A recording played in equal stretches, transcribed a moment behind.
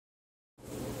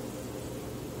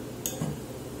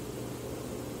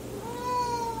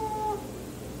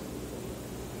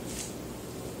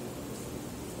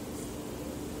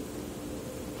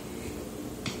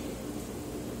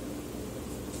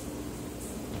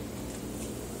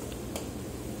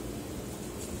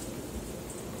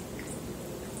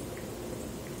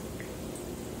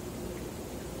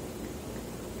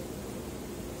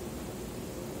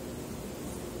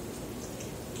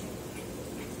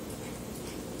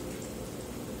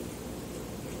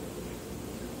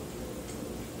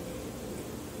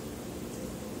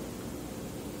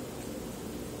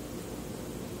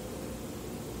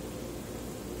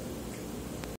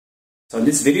So in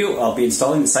this video, I'll be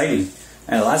installing the siding.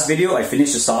 In the last video, I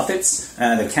finished the soffits.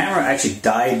 The camera actually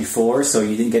died before, so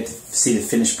you didn't get to see the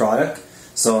finished product.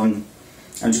 So I'm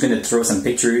just going to throw some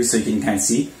pictures so you can kind of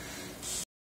see.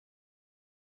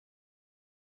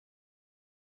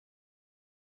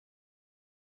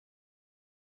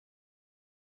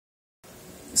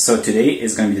 So today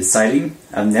is going to be the siding.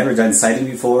 I've never done siding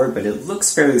before, but it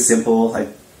looks fairly simple. I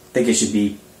think it should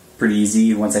be pretty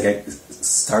easy once I get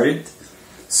started.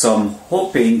 So I'm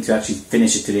hoping to actually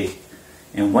finish it today.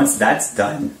 And once that's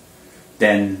done,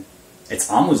 then it's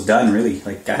almost done really.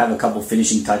 Like I have a couple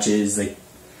finishing touches. Like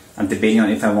I'm debating on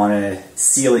if I want to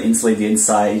seal and insulate the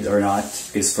inside or not,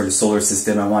 because for the solar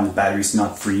system I want the batteries to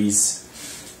not freeze.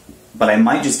 But I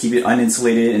might just keep it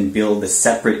uninsulated and build a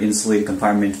separate insulated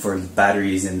compartment for the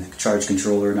batteries and the charge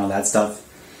controller and all that stuff.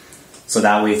 So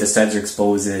that way if the studs are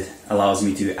exposed, it allows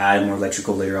me to add more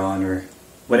electrical later on or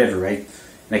whatever, right?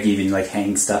 Like even like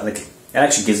hang stuff, like it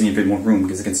actually gives me a bit more room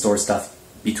because I can store stuff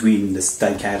between the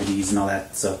stud cavities and all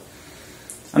that. So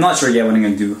I'm not sure yet what I'm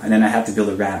going to do, and then I have to build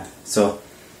a ramp. So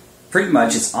pretty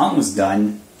much it's almost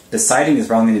done. The siding is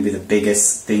probably going to be the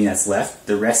biggest thing that's left.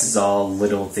 The rest is all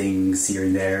little things here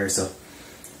and there, so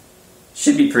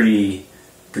should be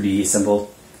pretty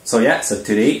simple. So yeah, so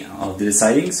today I'll do the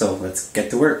siding, so let's get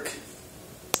to work.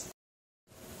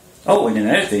 Oh, and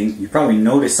another thing, you probably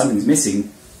noticed something's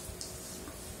missing.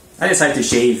 I decided to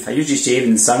shave. I usually shave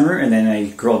in the summer and then I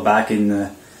grow it back in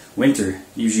the winter,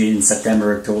 usually in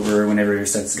September, October, whenever it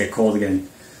starts to get cold again.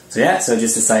 So yeah, so I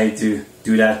just decided to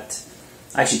do that.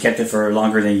 I actually kept it for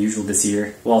longer than usual this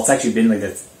year. Well, it's actually been like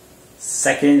the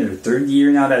second or third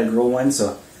year now that I grow one.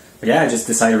 So, but yeah, I just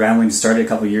decided randomly to start it a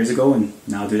couple of years ago, and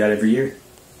now I do that every year.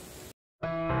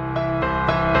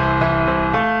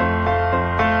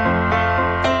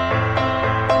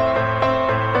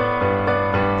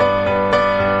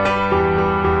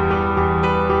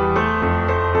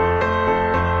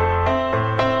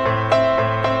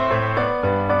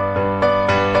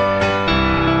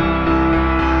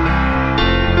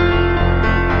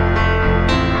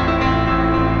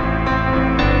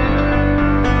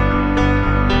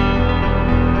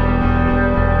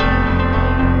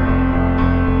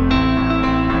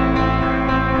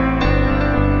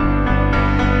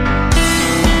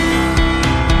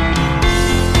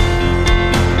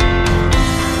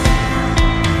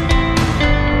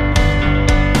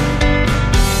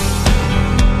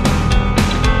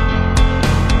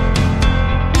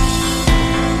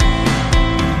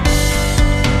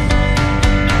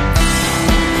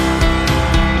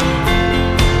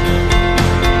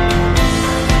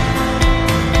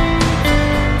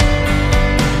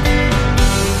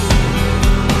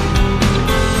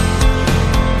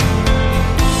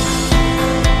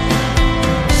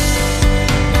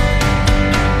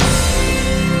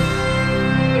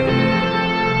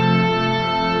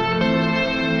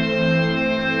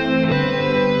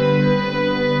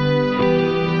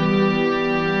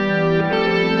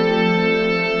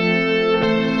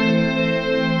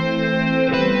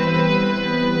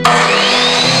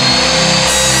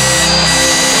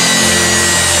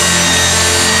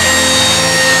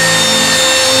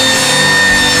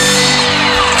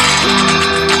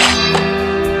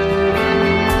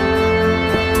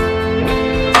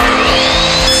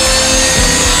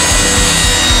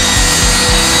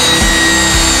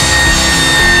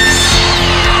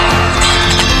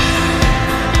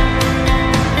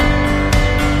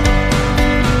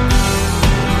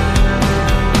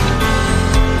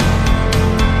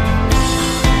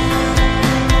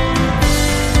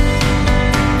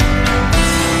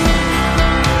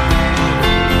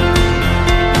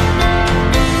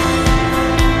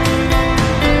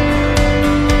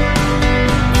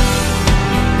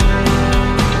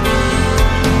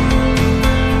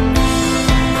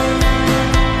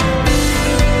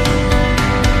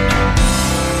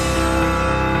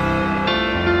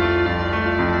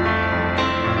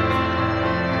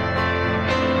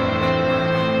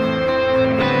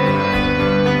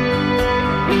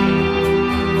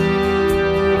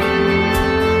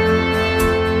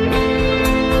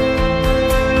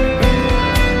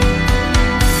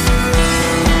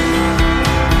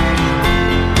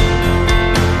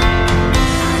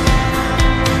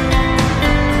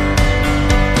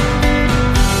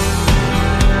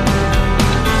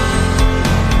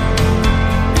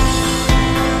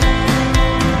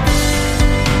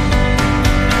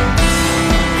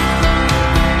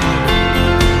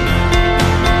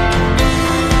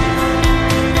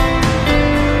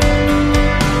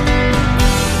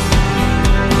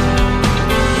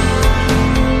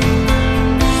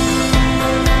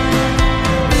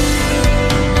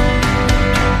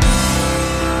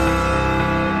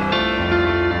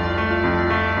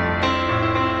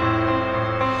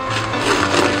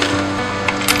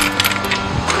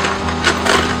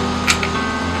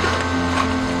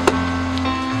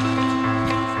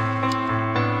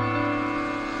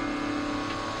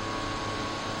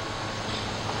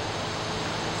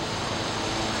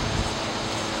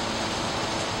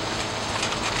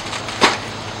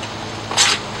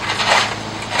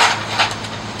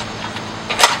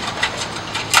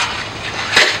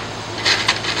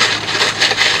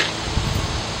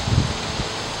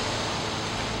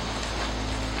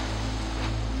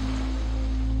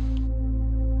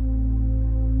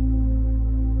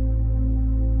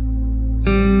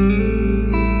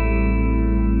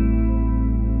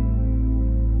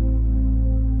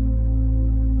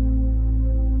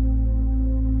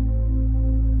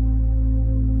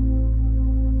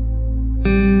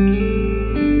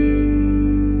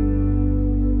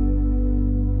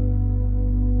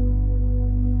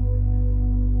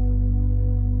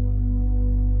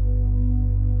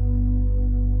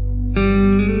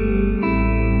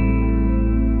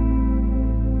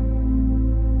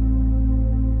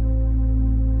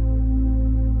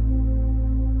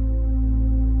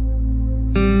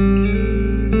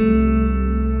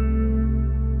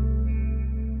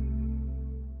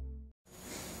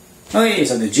 Okay,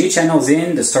 so the J channel's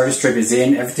in, the starter strip is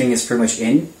in, everything is pretty much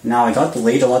in. Now I got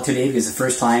delayed a lot today because the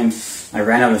first time I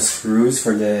ran out of screws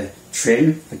for the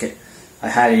trim. Like I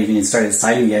hadn't even started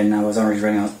siding yet and I was already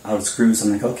running out of screws. So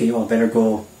I'm like, okay, well I better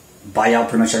go buy out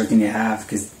pretty much everything they have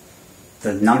because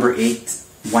the number 8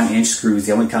 1-inch screws,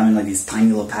 they only come in like these tiny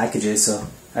little packages. So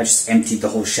I just emptied the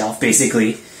whole shelf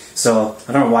basically. So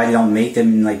I don't know why they don't make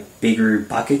them in like bigger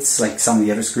buckets like some of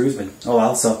the other screws, but oh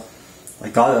well. So I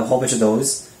got a whole bunch of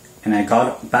those. And I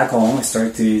got back home, I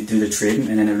started to do the trim,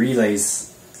 and then I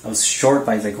realized I was short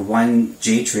by like 1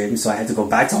 J trim, so I had to go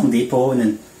back to Home Depot and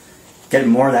then get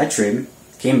more of that trim.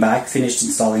 Came back, finished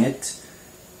installing it,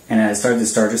 and I started the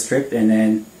starter strip, and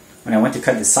then when I went to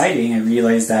cut the siding, I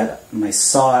realized that my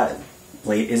saw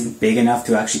blade isn't big enough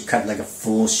to actually cut like a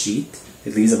full sheet.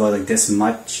 It leaves about like this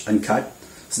much uncut.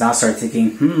 So now I started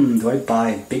thinking, do I buy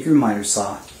a bigger miter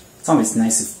saw? It's always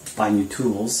nice to buy new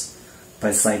tools, but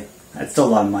it's like, that's still a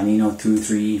lot of money, you know,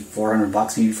 $200, $300,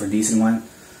 $400 maybe for a decent one.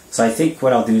 So I think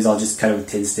what I'll do is I'll just cut it with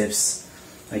tin snips.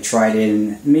 I tried it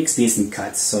and it makes decent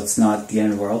cuts, so it's not the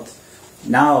end of the world.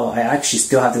 Now I actually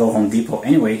still have to go Home Depot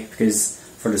anyway because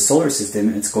for the solar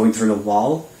system it's going through the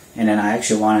wall, and then I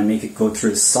actually want to make it go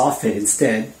through the soffit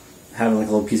instead. Have like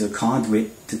a little piece of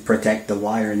conduit to protect the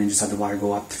wire, and then just have the wire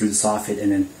go up through the soffit,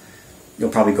 and then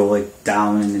you'll probably go like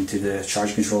down and into the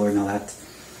charge controller and all that.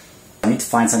 I need to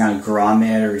find some kind of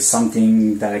grommet or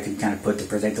something that I can kind of put to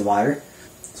protect the wire.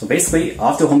 So basically,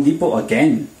 off to Home Depot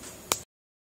again.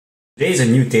 Today is a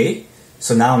new day,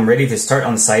 so now I'm ready to start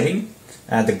on the siding.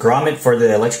 The grommet for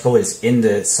the electrical is in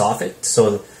the soffit,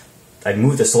 so I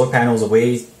moved the solar panels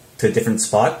away to a different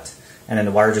spot, and then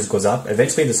the wire just goes up.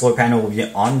 Eventually the solar panel will be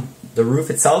on the roof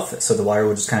itself, so the wire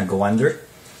will just kind of go under.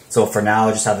 So for now,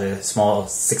 I just have a small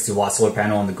 60-watt solar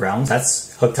panel on the ground.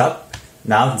 That's hooked up.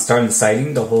 Now I can start on the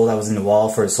siding. The hole that was in the wall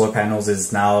for the solar panels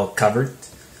is now covered.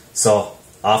 So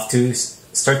off to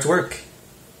start to work.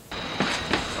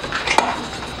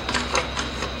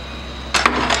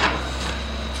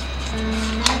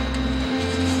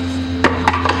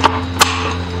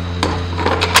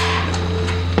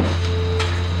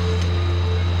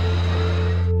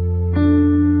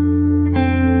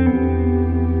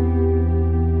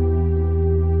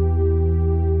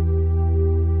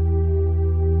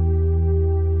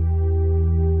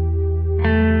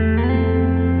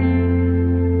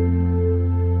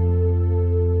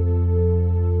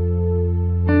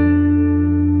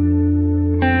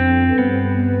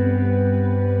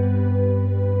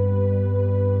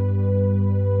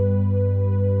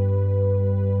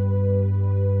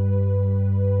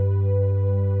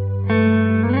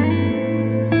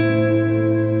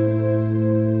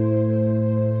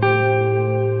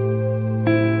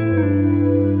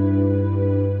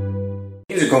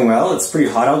 Things are going well. It's pretty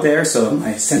hot out there, so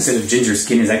my sensitive ginger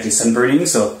skin is actually sunburning,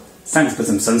 so it's time to put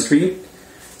some sunscreen.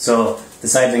 So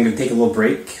decided I'm going to take a little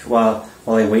break while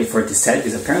I wait for it to set,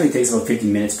 because apparently it takes about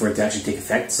 15 minutes for it to actually take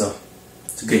effect, so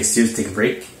it's a good excuse to take a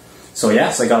break. So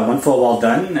yeah, so I got one full wall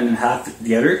done and then half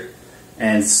the other,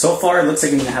 and so far it looks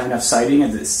like I'm going to have enough siding.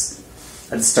 At the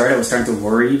start I was starting to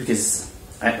worry because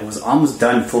I was almost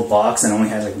done full box and only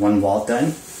had like one wall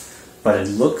done, but it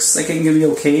looks like I'm going to be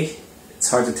okay. It's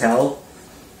hard to tell.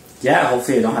 Yeah,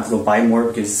 hopefully I don't have to go buy more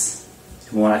because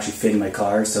it won't actually fit in my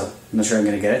car, so I'm not sure I'm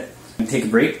going to get it. I'm going to take a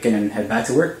break and then head back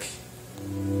to work.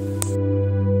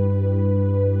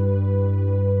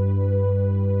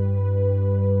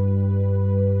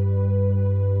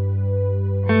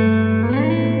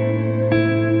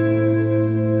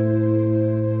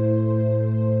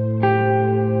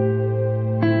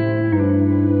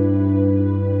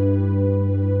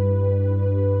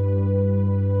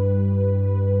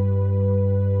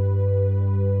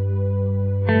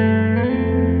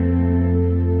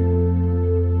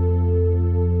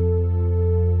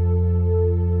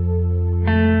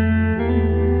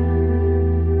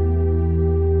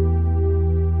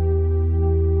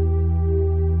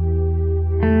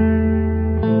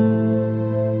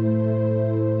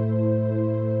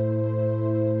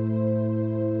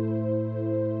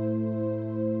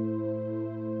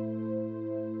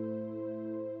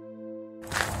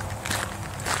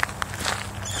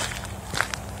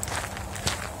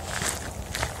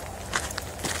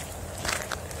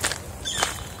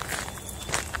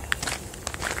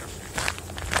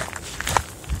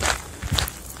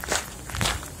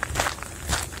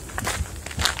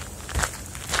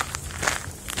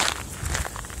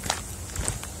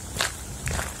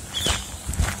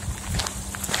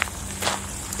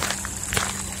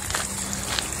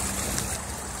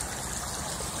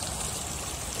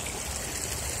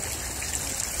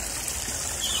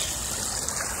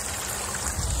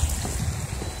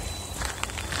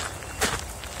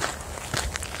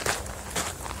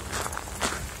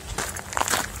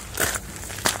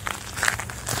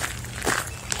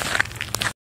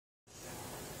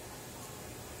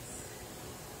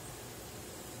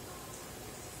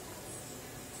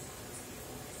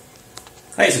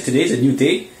 Hi, so today's a new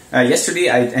day. Yesterday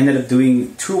I ended up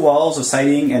doing 2 walls of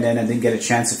siding and then I didn't get a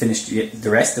chance to finish the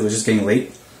rest. It was just getting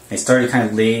late. I started kind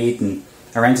of late and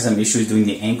I ran into some issues doing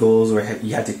the angles where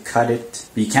you had to cut it.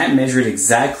 But you can't measure it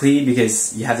exactly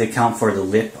because you have to account for the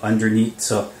lip underneath.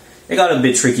 So it got a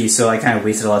bit tricky, so I kind of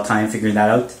wasted a lot of time figuring that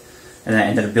out. And then I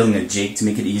ended up building a jig to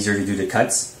make it easier to do the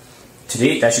cuts.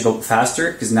 Today that should go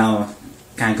faster because now I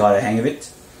kind of got a hang of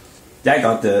it. Yeah, I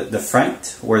got the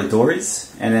front where the door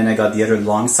is, and then I got the other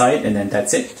long side, and then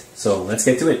that's it. So let's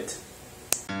get to it.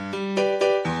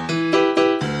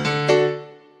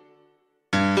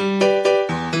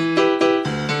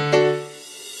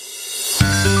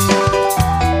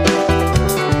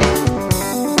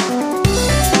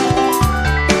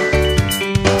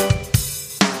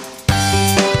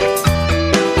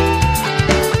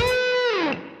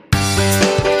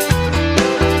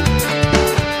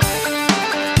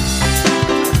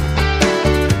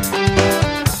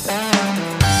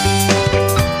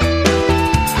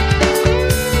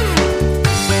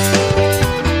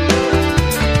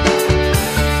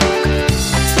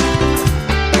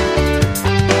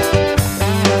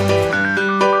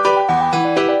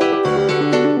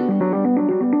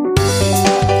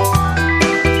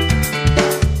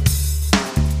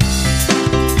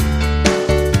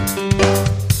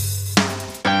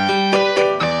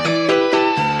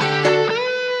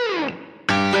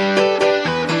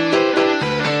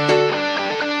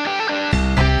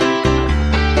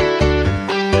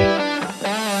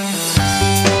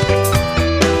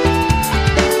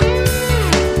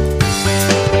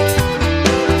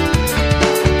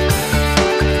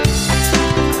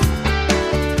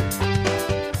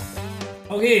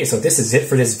 Okay, so this is it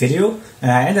for this video.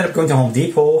 I ended up going to Home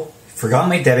Depot, forgot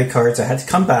my debit card, so I had to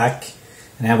come back.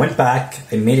 And I went back,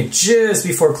 I made it just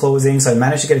before closing, so I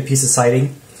managed to get a piece of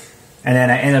siding. And then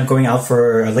I ended up going out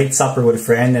for a late supper with a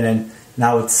friend, and then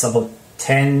now it's about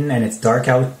 10 and it's dark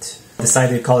out.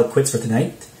 Decided to call it quits for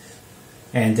tonight.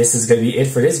 And this is going to be it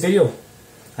for this video.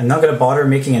 I'm not going to bother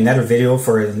making another video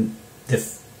for the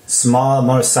small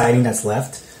amount of siding that's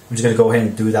left. I'm just going to go ahead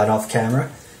and do that off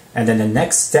camera. And then the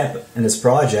next step in this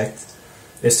project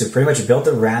is to pretty much build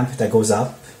the ramp that goes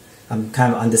up. I'm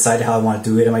kind of undecided how I want to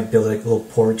do it. I might build like a little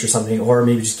porch or something, or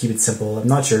maybe just keep it simple. I'm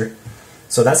not sure.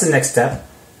 So that's the next step.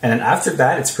 And then after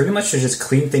that, it's pretty much to just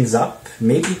clean things up.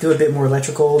 Maybe do a bit more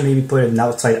electrical, maybe put an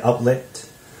outside outlet,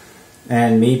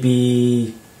 and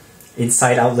maybe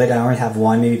inside outlet. I already have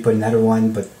one, maybe put another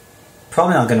one, but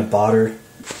probably not going to bother.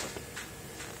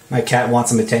 My cat wants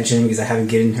some attention because I haven't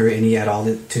given her any at all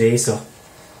today, so...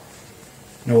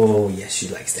 Oh yes, she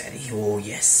likes Daddy. Oh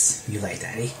yes, you like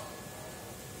Daddy.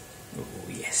 Oh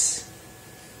yes.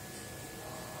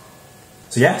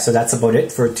 So yeah, so that's about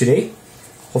it for today.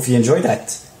 Hope you enjoyed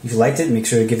that. If you liked it, make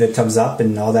sure to give it a thumbs up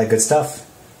and all that good stuff.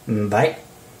 Bye.